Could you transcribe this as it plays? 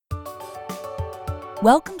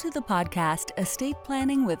Welcome to the podcast Estate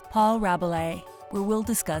Planning with Paul Rabelais, where we'll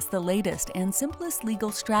discuss the latest and simplest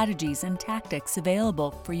legal strategies and tactics available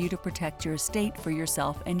for you to protect your estate for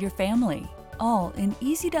yourself and your family, all in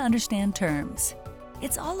easy-to-understand terms.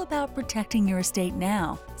 It's all about protecting your estate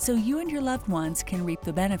now, so you and your loved ones can reap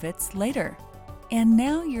the benefits later. And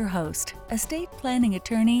now your host, estate planning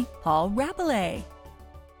attorney Paul Rabelais.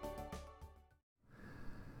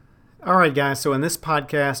 All right, guys, so in this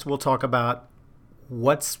podcast, we'll talk about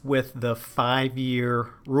what's with the 5-year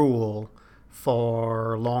rule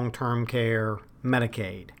for long-term care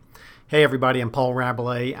Medicaid. Hey, everybody, I'm Paul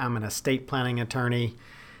Rabelais. I'm an estate planning attorney,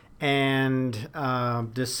 and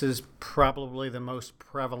this is probably the most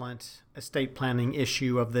prevalent estate planning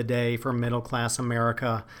issue of the day for middle-class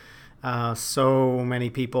America. So many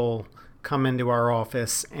people come into our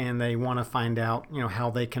office and they want to find out, how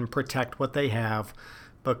they can protect what they have,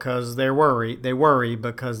 because they worry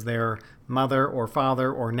because their mother or father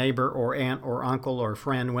or neighbor or aunt or uncle or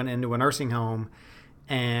friend went into a nursing home,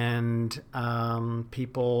 and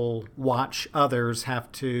people watch others have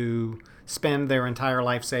to spend their entire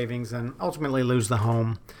life savings and ultimately lose the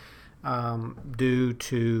home due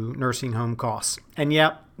to nursing home costs. And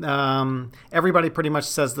yet, everybody pretty much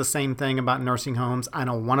says the same thing about nursing homes. I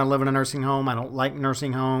don't want to live in a nursing home. I don't like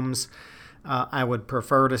nursing homes. I would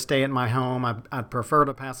prefer to stay at my home. I'd prefer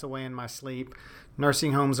to pass away in my sleep.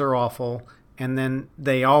 Nursing homes are awful. And then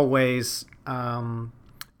they always,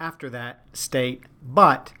 after that, state,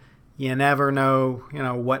 but you never know,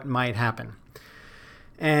 what might happen.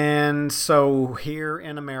 And so here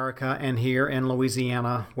in America and here in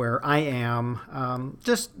Louisiana, where I am,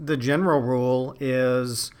 just the general rule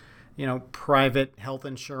is, private health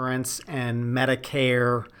insurance and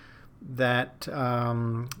Medicare that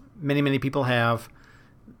many people have,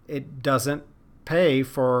 it doesn't pay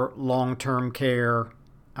for long-term care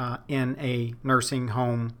in a nursing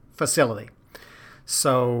home facility.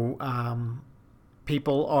 So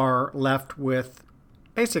people are left with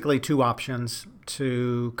basically two options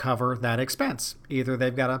to cover that expense. Either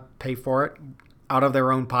they've got to pay for it out of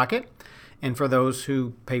their own pocket, and for those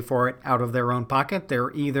who pay for it out of their own pocket,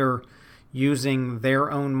 they're either using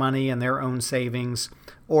their own money and their own savings,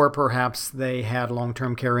 or perhaps they had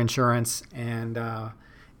long-term care insurance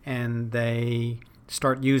and they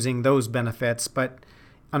start using those benefits. But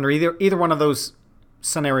under either one of those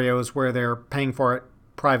scenarios where they're paying for it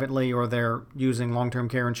privately or they're using long-term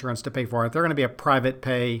care insurance to pay for it, they're going to be a private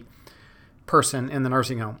pay person in the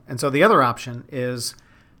nursing home. And so the other option is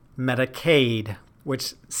Medicaid,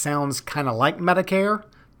 which sounds kind of like Medicare.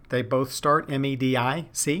 They both start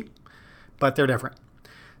MEDIC, but they're different.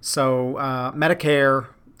 So Medicare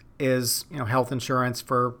is health insurance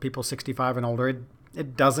for people 65 and older.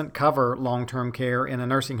 It doesn't cover long-term care in a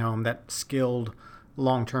nursing home, that skilled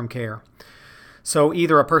long-term care. So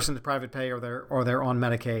either a person is private pay or they're on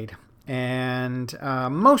Medicaid. And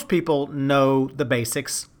most people know the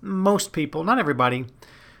basics. Most people, not everybody,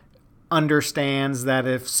 understands that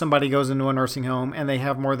if somebody goes into a nursing home and they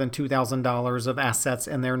have more than $2,000 of assets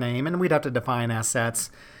in their name, and we'd have to define assets,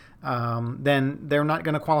 then they're not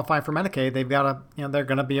going to qualify for Medicaid. They've got to, they're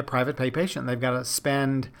going to be a private pay patient. They've got to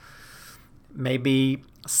spend maybe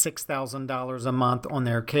 $6,000 a month on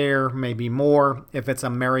their care, maybe more. If it's a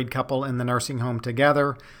married couple in the nursing home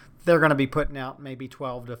together, they're going to be putting out maybe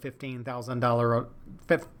 $12,000 to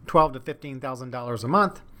 $15,000 a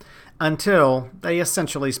month until they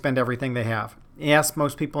essentially spend everything they have. Yes,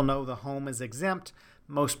 most people know the home is exempt.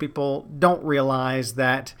 Most people don't realize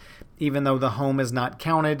that even though the home is not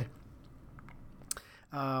counted,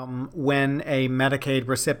 when a Medicaid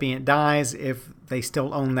recipient dies, if they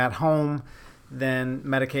still own that home, then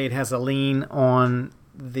Medicaid has a lien on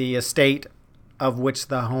the estate of which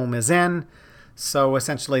the home is in. So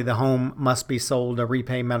essentially the home must be sold to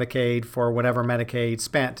repay Medicaid for whatever Medicaid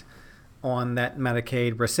spent on that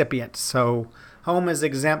Medicaid recipient. So home is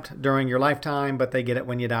exempt during your lifetime, but they get it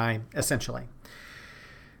when you die, essentially.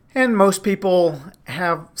 And most people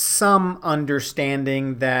have some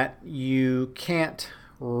understanding that you can't,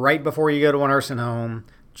 right before you go to a nursing home,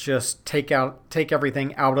 just take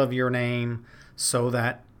everything out of your name so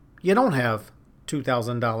that you don't have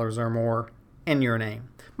 $2,000 or more in your name.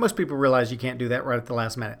 Most people realize you can't do that right at the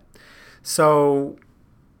last minute. So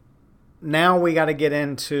now we got to get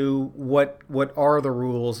into what are the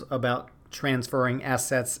rules about transferring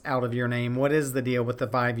assets out of your name. What is the deal with the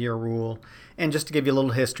 5-year rule? And just to give you a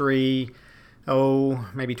little history,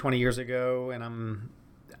 maybe 20 years ago, and I'm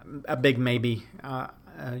a big maybe.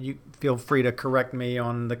 You feel free to correct me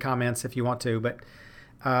on the comments if you want to, but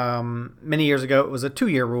Many years ago, it was a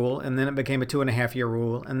 2-year rule, and then it became a 2.5-year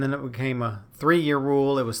rule, and then it became a 3-year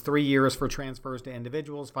rule. It was 3 years for transfers to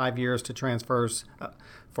individuals, 5 years to transfers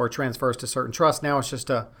for transfers to certain trusts. Now it's just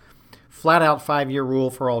a flat-out 5-year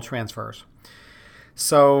rule for all transfers.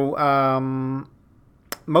 So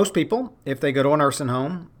most people, if they go to a nursing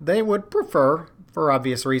home, they would prefer, for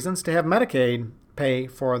obvious reasons, to have Medicaid pay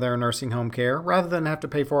for their nursing home care rather than have to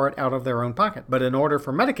pay for it out of their own pocket. But in order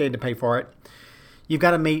for Medicaid to pay for it, you've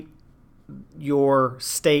got to meet your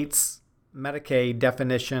state's Medicaid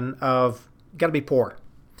definition of got to be poor.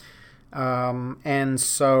 And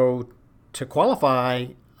so to qualify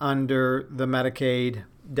under the Medicaid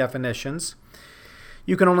definitions,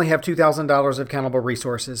 you can only have $2,000 of countable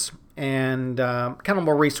resources. And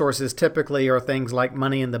countable resources typically are things like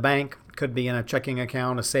money in the bank, could be in a checking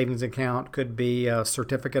account, a savings account, could be a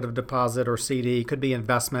certificate of deposit or CD, could be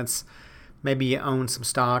investments. Maybe you own some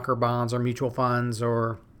stock or bonds or mutual funds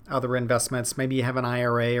or other investments. Maybe you have an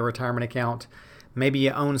IRA or retirement account. Maybe you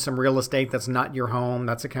own some real estate that's not your home.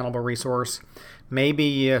 That's a countable resource. Maybe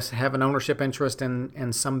you have an ownership interest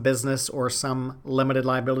in some business or some limited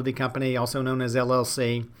liability company, also known as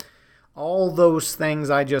LLC. All those things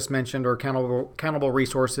I just mentioned are countable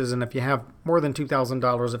resources, and if you have more than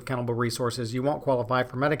 $2,000 of countable resources, you won't qualify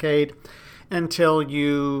for Medicaid until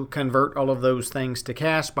you convert all of those things to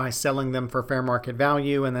cash by selling them for fair market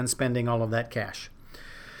value and then spending all of that cash.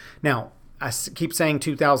 Now, I keep saying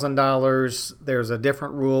 $2,000. There's a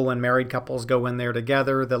different rule when married couples go in there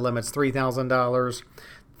together. The limit's $3,000.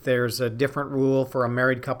 There's a different rule for a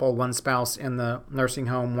married couple, one spouse in the nursing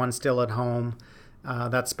home, one still at home.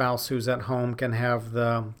 That spouse who's at home can have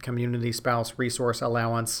the community spouse resource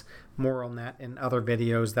allowance. More on that in other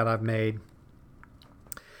videos that I've made.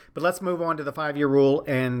 But let's move on to the 5-year rule.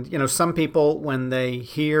 And, some people, when they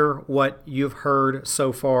hear what you've heard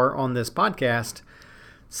so far on this podcast,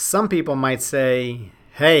 some people might say,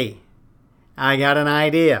 hey, I got an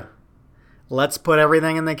idea. Let's put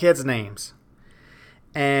everything in the kids' names.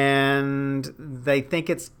 And they think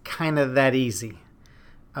it's kind of that easy.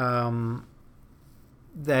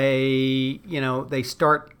 They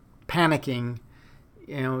start panicking.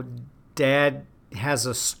 Dad has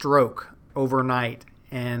a stroke overnight,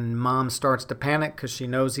 and mom starts to panic because she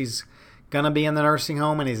knows he's going to be in the nursing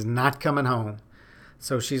home and he's not coming home.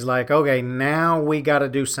 So she's like, okay, now we got to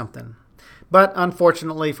do something. But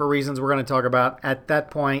unfortunately, for reasons we're going to talk about, at that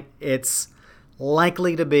point, it's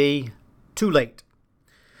likely to be too late.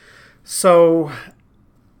 So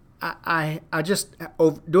I just,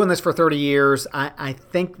 doing this for 30 years, I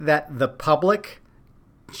think that the public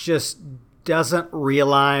just doesn't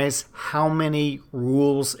realize how many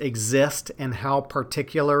rules exist and how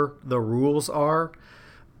particular the rules are.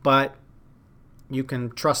 But you can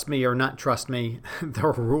trust me or not trust me, the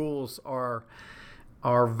rules are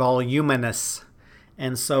voluminous.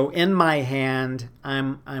 And so in my hand,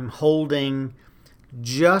 I'm holding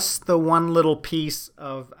just the one little piece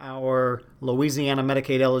of our Louisiana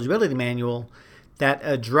Medicaid Eligibility Manual that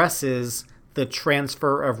addresses the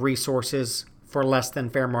transfer of resources for less than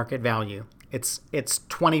fair market value. It's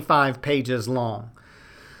 25 pages long.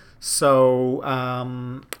 So,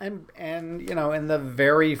 in the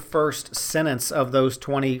very first sentence of those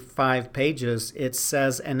 25 pages, it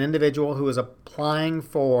says an individual who is applying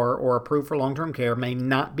for or approved for long-term care may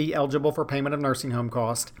not be eligible for payment of nursing home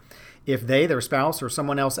cost if they, their spouse, or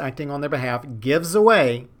someone else acting on their behalf gives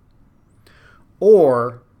away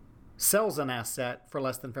or sells an asset for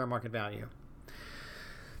less than fair market value.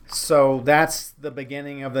 So that's the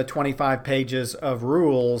beginning of the 25 pages of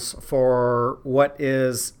rules for what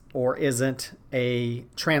is or isn't a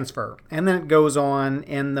transfer. And then it goes on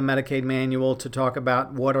in the Medicaid manual to talk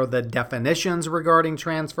about what are the definitions regarding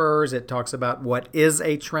transfers. It talks about what is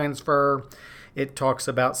a transfer. It talks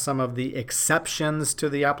about some of the exceptions to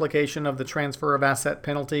the application of the transfer of asset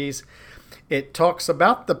penalties. It talks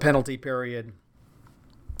about the penalty period.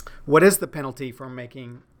 What is the penalty for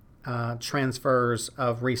making transfers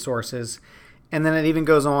of resources? And then it even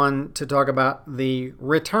goes on to talk about the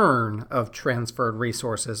return of transferred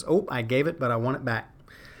resources. Oh, I gave it, but I want it back.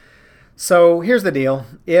 So here's the deal.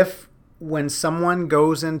 If when someone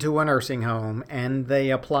goes into a nursing home and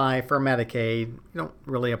they apply for Medicaid, you don't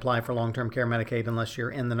really apply for long-term care Medicaid unless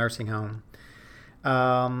you're in the nursing home.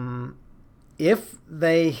 If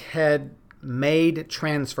they had made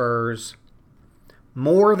transfers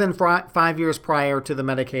more than 5 years prior to the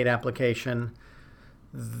Medicaid application,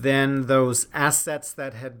 then those assets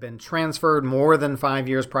that had been transferred more than 5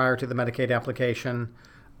 years prior to the Medicaid application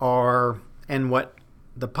are, and what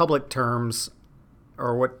the public terms,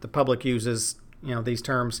 or what the public uses, these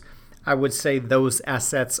terms, I would say those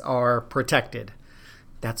assets are protected.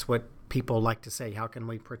 That's what people like to say. How can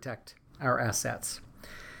we protect our assets?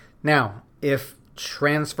 Now, if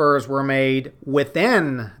transfers were made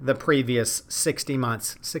within the previous 60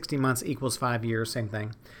 months, 60 months equals 5 years, same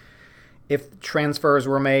thing. If transfers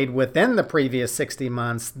were made within the previous 60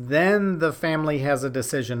 months, then the family has a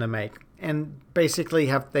decision to make. And basically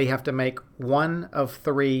they have to make one of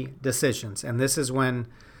 3 decisions. And this is when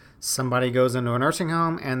somebody goes into a nursing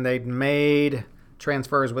home and they've made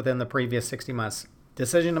transfers within the previous 60 months.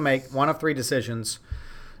 Decision to make, one of 3 decisions.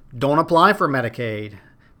 Don't apply for Medicaid,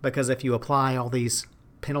 because if you apply, all these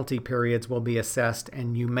penalty periods will be assessed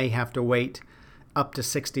and you may have to wait up to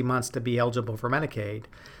 60 months to be eligible for Medicaid.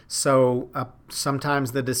 So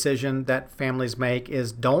sometimes the decision that families make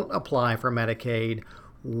is don't apply for Medicaid.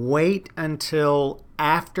 Wait until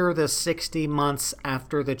after the 60 months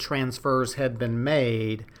after the transfers had been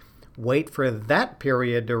made. Wait for that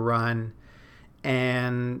period to run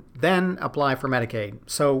and then apply for Medicaid.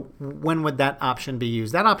 So when would that option be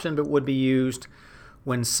used? That option would be used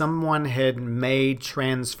when someone had made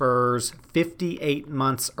transfers 58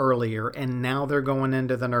 months earlier and now they're going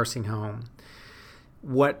into the nursing home.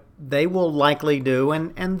 What they will likely do,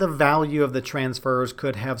 and the value of the transfers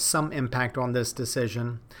could have some impact on this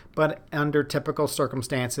decision, but under typical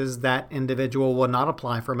circumstances, that individual will not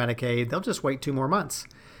apply for Medicaid. They'll just wait 2 more months.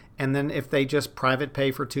 And then if they just private pay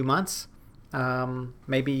for 2 months,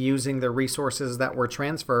 maybe using the resources that were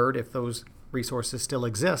transferred, if those resources still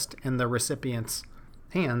exist in the recipient's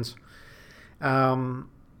hands,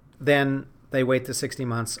 then they wait the 60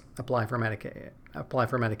 months, apply for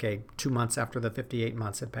Medicaid 2 months after the 58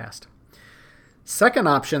 months had passed. Second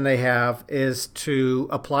option they have is to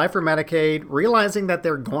apply for Medicaid, realizing that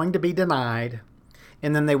they're going to be denied,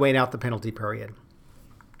 and then they wait out the penalty period.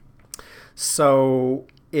 So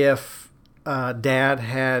if dad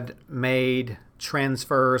had made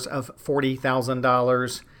transfers of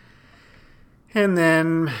 $40,000, and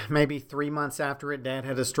then maybe 3 months after it, dad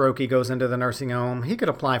had a stroke, he goes into the nursing home, he could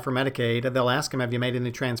apply for Medicaid. They'll ask him, have you made any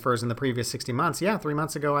transfers in the previous 60 months? Yeah, 3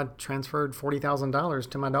 months ago I transferred $40,000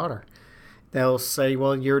 to my daughter. They'll say,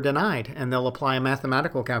 well, you're denied, and they'll apply a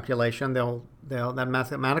mathematical calculation. That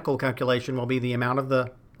mathematical calculation will be the amount of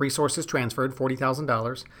the resources transferred,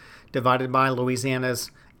 $40,000, divided by Louisiana's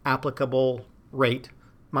applicable rate,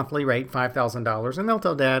 monthly rate, $5,000, and they'll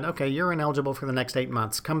tell dad, okay, you're ineligible for the next 8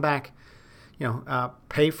 months. Come back.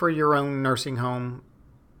 Pay for your own nursing home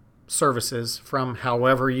services from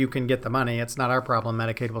however you can get the money. It's not our problem,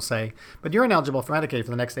 Medicaid will say. But you're ineligible for Medicaid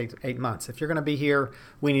for the next eight months. If you're going to be here,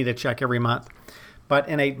 we need a check every month. But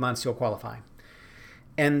in 8 months, you'll qualify.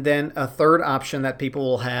 And then a third option that people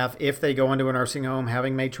will have if they go into a nursing home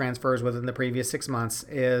having made transfers within the previous 6 months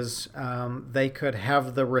is they could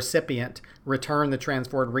have the recipient return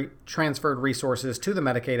the transferred resources to the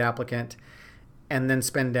Medicaid applicant and then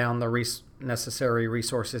spend down the necessary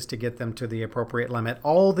resources to get them to the appropriate limit.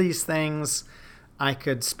 All these things I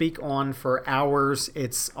could speak on for hours.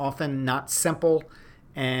 It's often not simple,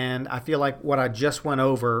 and I feel like what I just went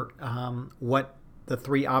over, what the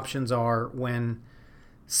 3 options are when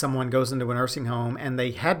someone goes into a nursing home and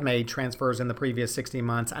they had made transfers in the previous 60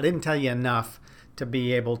 months. I didn't tell you enough to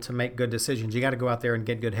be able to make good decisions. You got to go out there and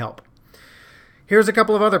get good help. Here's a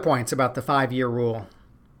couple of other points about the 5-year rule.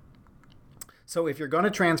 So if you're going to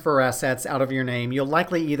transfer assets out of your name, you'll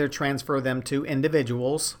likely either transfer them to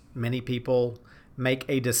individuals. Many people make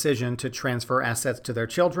a decision to transfer assets to their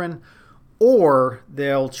children, or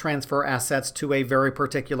they'll transfer assets to a very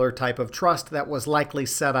particular type of trust that was likely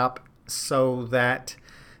set up so that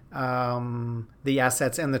the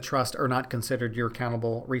assets in the trust are not considered your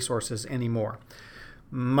accountable resources anymore.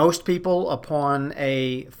 Most people, upon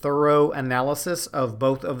a thorough analysis of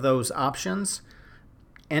both of those options,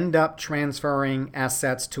 end up transferring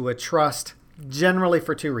assets to a trust, generally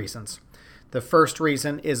for 2 reasons. The first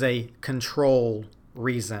reason is a control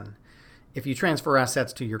reason. If you transfer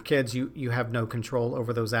assets to your kids, you have no control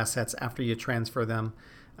over those assets after you transfer them.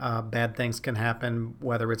 Bad things can happen,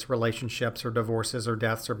 whether it's relationships or divorces or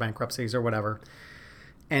deaths or bankruptcies or whatever.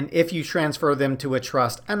 And if you transfer them to a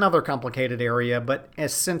trust, another complicated area, but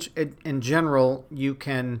in general, you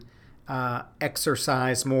can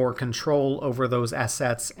exercise more control over those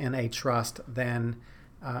assets in a trust than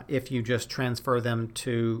if you just transfer them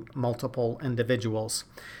to multiple individuals.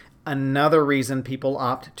 Another reason people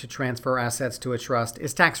opt to transfer assets to a trust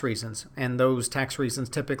is tax reasons. And those tax reasons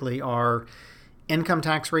typically are income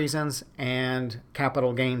tax reasons and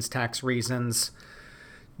capital gains tax reasons,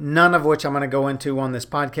 none of which I'm going to go into on this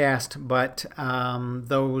podcast, but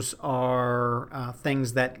those are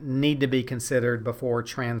things that need to be considered before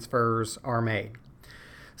transfers are made.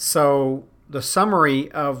 So the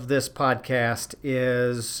summary of this podcast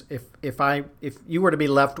is if you were to be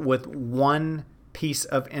left with one piece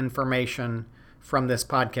of information from this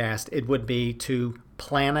podcast, it would be to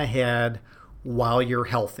plan ahead while you're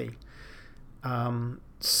healthy.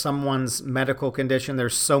 Someone's medical condition,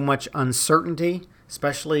 there's so much uncertainty,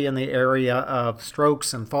 especially in the area of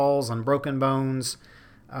strokes and falls and broken bones,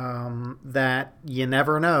 that you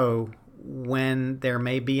never know when there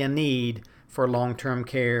may be a need for long-term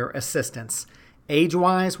care assistance.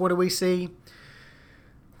 Age-wise, what do we see?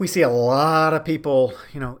 We see a lot of people,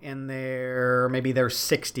 in maybe their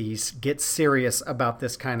 60s get serious about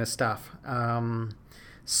this kind of stuff.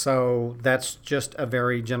 So that's just a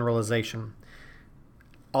very generalization.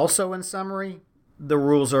 Also, in summary, the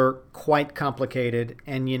rules are quite complicated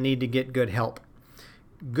and you need to get good help.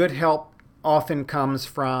 Good help often comes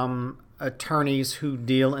from attorneys who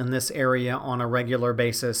deal in this area on a regular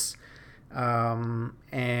basis,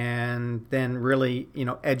 and then really,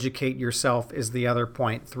 educate yourself is the other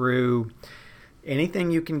point through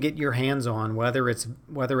anything you can get your hands on, whether it's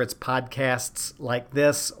podcasts like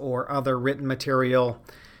this or other written material.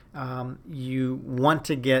 You want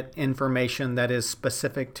to get information that is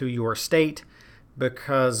specific to your state,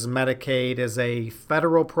 because Medicaid is a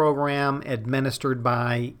federal program administered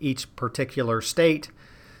by each particular state.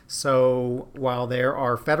 So while there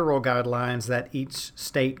are federal guidelines that each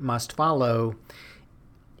state must follow,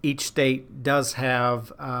 each state does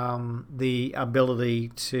have the ability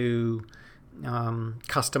to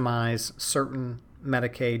customize certain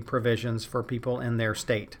Medicaid provisions for people in their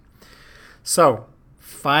state. So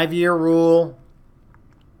 5-year rule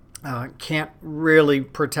can't really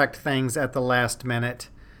protect things at the last minute.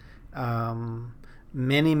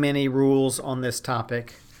 Many rules on this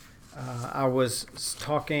topic. I was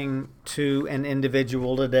talking to an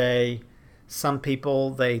individual today. Some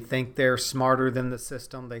people, they think they're smarter than the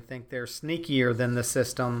system. They think they're sneakier than the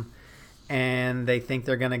system, and they think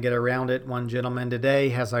they're going to get around it. One gentleman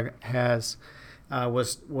today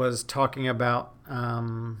was talking about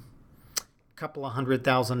couple of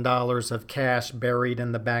 $100,000 of cash buried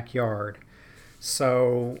in the backyard.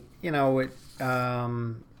 So, it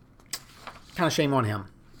kind of shame on him,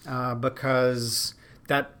 because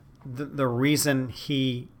the reason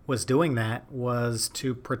he was doing that was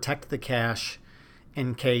to protect the cash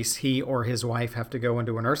in case he or his wife have to go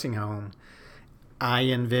into a nursing home. I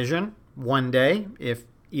envision one day, if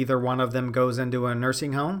either one of them goes into a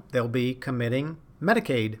nursing home, they'll be committing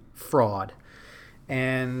Medicaid fraud.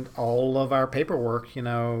 And all of our paperwork,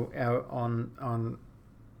 on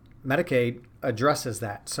Medicaid addresses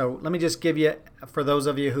that. So let me just give you, for those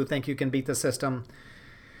of you who think you can beat the system,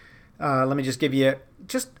 let me just give you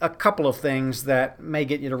just a couple of things that may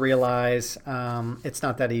get you to realize it's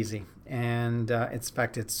not that easy. And in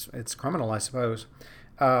fact, it's criminal, I suppose.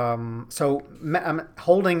 So I'm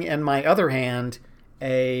holding in my other hand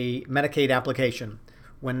a Medicaid application.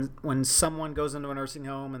 When someone goes into a nursing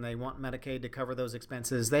home and they want Medicaid to cover those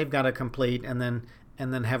expenses, they've got to complete and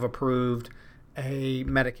then have approved a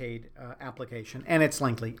Medicaid application, and it's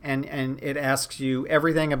lengthy, and it asks you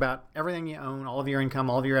everything about everything you own, all of your income,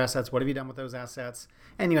 all of your assets. What have you done with those assets?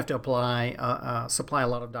 And you have to supply a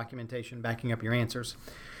lot of documentation backing up your answers.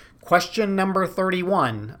 Question number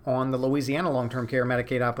 31 on the Louisiana Long-Term Care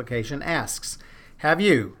Medicaid application asks, have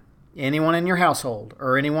you, anyone in your household,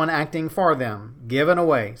 or anyone acting for them, given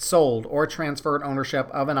away, sold, or transferred ownership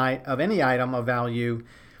of any item of value,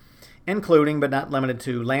 including but not limited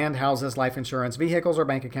to land, houses, life insurance, vehicles, or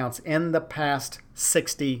bank accounts in the past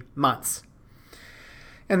 60 months?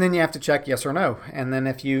 And then you have to check yes or no. And then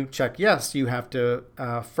if you check yes, you have to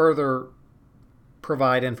further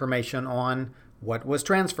provide information on what was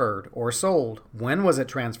transferred or sold, when was it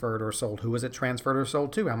transferred or sold, who was it transferred or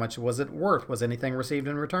sold to, how much was it worth, was anything received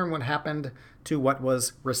in return, what happened to what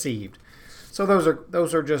was received. So those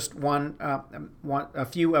are just a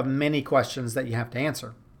few of many questions that you have to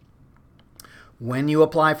answer. When you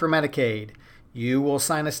apply for Medicaid, you will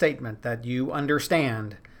sign a statement that you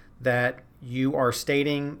understand that you are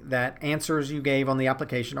stating that answers you gave on the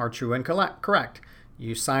application are true and correct.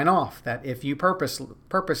 You sign off that if you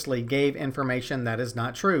purposely gave information that is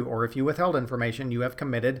not true, or if you withheld information, you have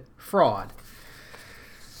committed fraud.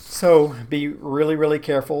 So be really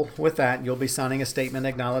careful with that. You'll be signing a statement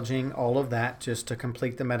acknowledging all of that just to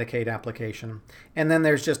complete the Medicaid application. And then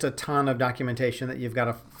there's just a ton of documentation that you've got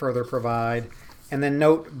to further provide. And then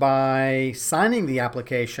note, by signing the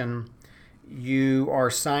application, you are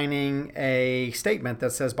signing a statement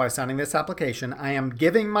that says, by signing this application, I am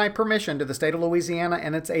giving my permission to the state of Louisiana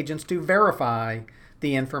and its agents to verify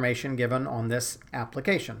the information given on this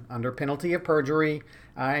application. Under penalty of perjury,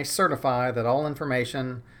 I certify that all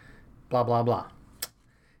information blah, blah, blah.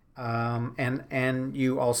 And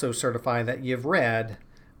you also certify that you've read,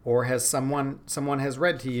 or has someone has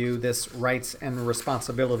read to you, this rights and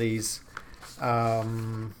responsibilities,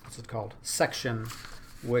 what's it called, section,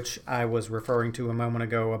 which I was referring to a moment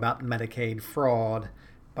ago about Medicaid fraud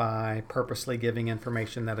by purposely giving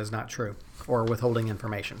information that is not true or withholding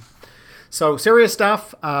information. So serious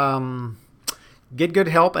stuff. Get good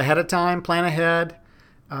help ahead of time. Plan ahead.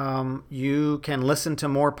 You can listen to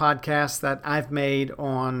more podcasts that I've made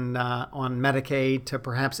on Medicaid to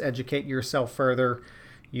perhaps educate yourself further.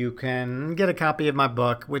 You can get a copy of my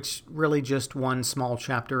book, which really just one small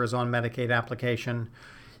chapter is on Medicaid application.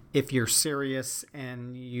 If you're serious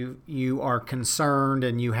and you are concerned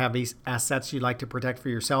and you have these assets you'd like to protect for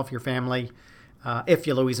yourself, your family, if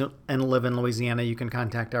you live in Louisiana, you can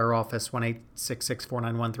contact our office,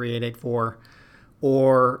 1-866-491-3884,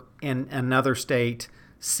 or in another state,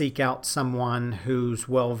 seek out someone who's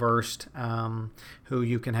well-versed, who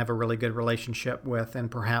you can have a really good relationship with,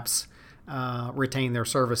 and perhaps retain their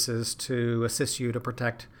services to assist you to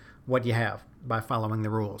protect what you have by following the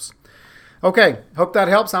rules. Okay, hope that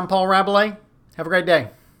helps. I'm Paul Rabelais. Have a great day.